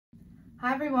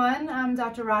Hi everyone, I'm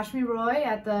Dr. Rashmi Roy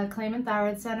at the Clayman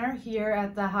Thyroid Center here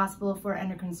at the Hospital for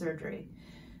Endocrine Surgery.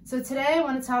 So today I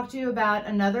want to talk to you about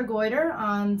another goiter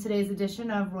on today's edition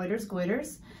of Royters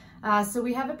Goiters. So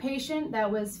we have a patient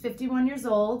that was 51 years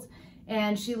old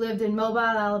and she lived in Mobile,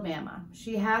 Alabama.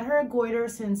 She had her goiter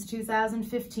since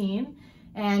 2015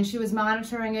 and she was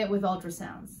monitoring it with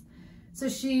ultrasounds. So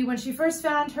when she first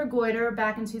found her goiter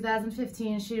back in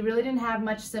 2015, she really didn't have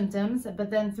much symptoms,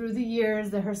 but then through the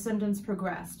years, her symptoms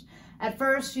progressed. At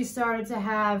first, she started to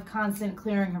have constant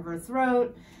clearing of her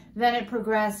throat. Then it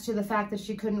progressed to the fact that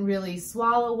she couldn't really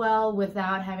swallow well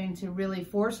without having to really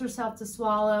force herself to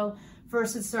swallow.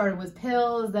 First, it started with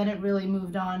pills, then it really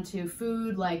moved on to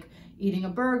food like eating a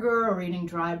burger or eating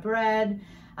dry bread.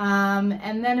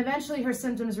 And then eventually her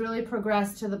symptoms really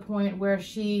progressed to the point where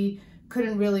she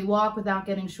couldn't really walk without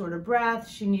getting short of breath.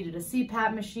 She needed a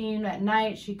CPAP machine at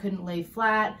night. She couldn't lay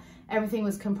flat. Everything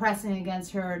was compressing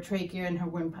against her trachea and her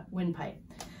windpipe.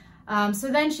 So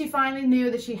then she finally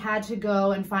knew that she had to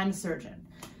go and find a surgeon.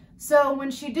 So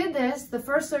when she did this, the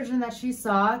first surgeon that she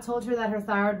saw told her that her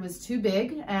thyroid was too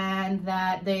big and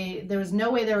that there was no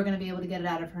way they were going to be able to get it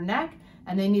out of her neck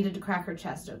and they needed to crack her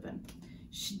chest open.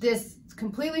 This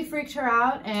completely freaked her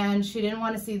out and she didn't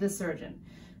want to see the surgeon.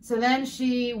 So then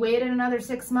she waited another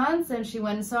 6 months and she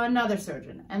went and saw another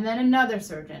surgeon and then another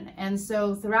surgeon. And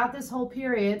so throughout this whole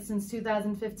period since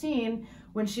 2015,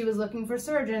 when she was looking for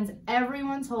surgeons,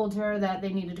 everyone told her that they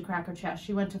needed to crack her chest.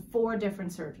 She went to 4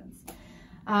 different surgeons.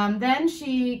 Then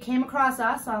she came across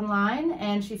us online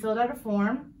and she filled out a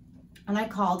form and I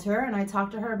called her and I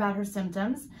talked to her about her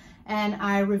symptoms and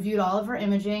I reviewed all of her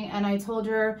imaging and I told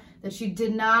her that she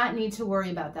did not need to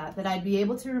worry about that I'd be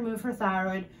able to remove her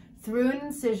thyroid through an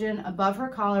incision above her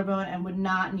collarbone and would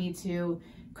not need to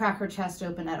crack her chest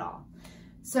open at all.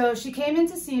 So she came in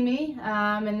to see me,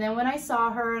 and then when I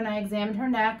saw her and I examined her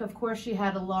neck, of course she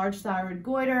had a large thyroid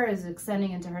goiter, is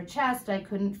extending into her chest. I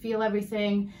couldn't feel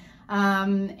everything,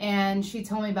 and she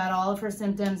told me about all of her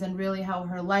symptoms and really how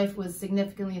her life was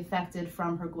significantly affected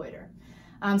from her goiter.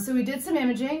 So we did some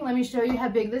imaging. Let me show you how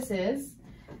big this is.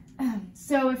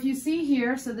 So if you see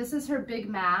here, so this is her big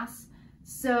mass.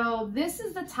 So this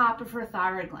is the top of her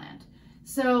thyroid gland.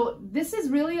 So this is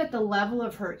really at the level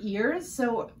of her ears.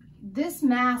 So this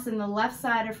mass in the left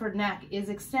side of her neck is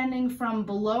extending from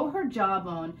below her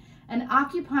jawbone and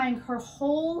occupying her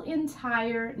whole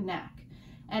entire neck.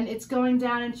 And it's going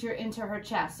down into her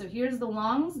chest. So here's the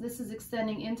lungs. This is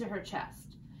extending into her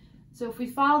chest. So if we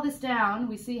follow this down,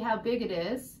 we see how big it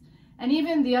is. And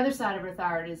even the other side of her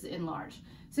thyroid is enlarged.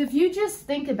 So if you just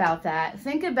think about that,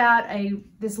 think about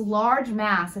this large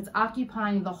mass that's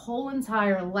occupying the whole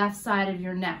entire left side of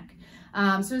your neck.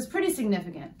 So it's pretty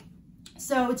significant.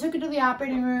 So we took her to the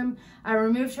operating room. I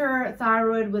removed her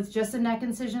thyroid with just a neck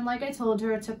incision like I told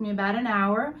her. It took me about an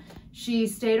hour. She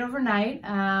stayed overnight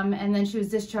and then she was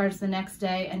discharged the next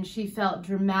day and she felt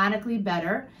dramatically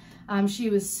better. She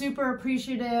was super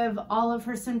appreciative. All of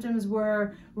her symptoms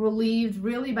were relieved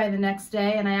really by the next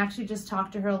day. And I actually just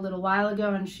talked to her a little while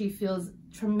ago and she feels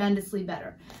tremendously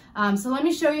better. So let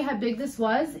me show you how big this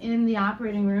was in the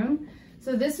operating room.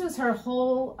 So this was her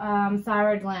whole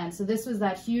thyroid gland. So this was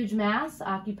that huge mass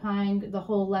occupying the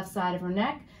whole left side of her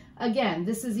neck. Again,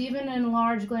 this is even an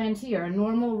enlarged gland here. A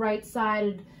normal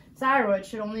right-sided thyroid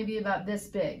should only be about this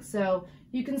big. So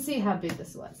you can see how big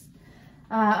this was.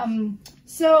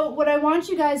 So what I want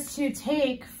you guys to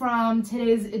take from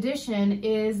today's edition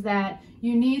is that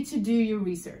you need to do your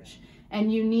research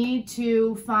and you need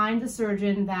to find the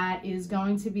surgeon that is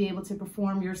going to be able to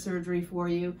perform your surgery for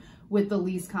you with the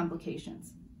least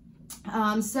complications.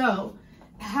 So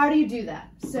how do you do that?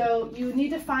 So you need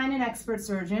to find an expert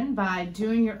surgeon by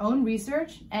doing your own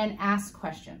research and ask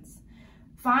questions.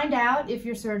 Find out if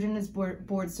your surgeon is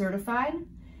board certified.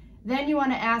 Then you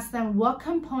want to ask them what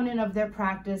component of their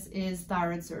practice is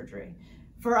thyroid surgery.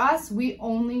 For us, we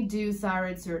only do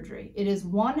thyroid surgery. It is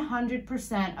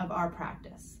 100% of our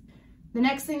practice. The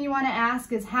next thing you want to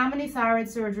ask is how many thyroid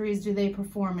surgeries do they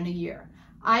perform in a year?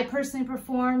 I personally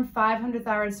perform 500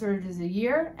 thyroid surgeries a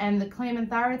year, and the Clayman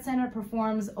Thyroid Center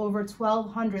performs over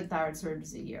 1,200 thyroid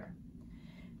surgeries a year.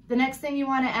 The next thing you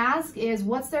want to ask is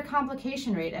what's their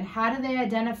complication rate and how do they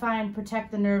identify and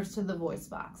protect the nerves to the voice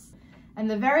box? And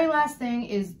the very last thing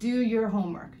is do your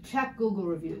homework. Check Google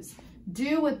reviews.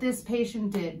 Do what this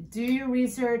patient did. Do your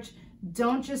research.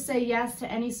 Don't just say yes to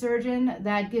any surgeon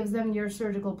that gives them your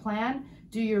surgical plan.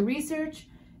 Do your research.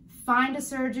 Find a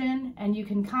surgeon, and you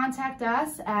can contact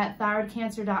us at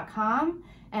thyroidcancer.com.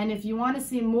 And if you want to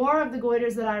see more of the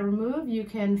goiters that I remove, you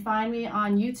can find me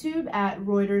on YouTube at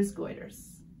Royters Goiters.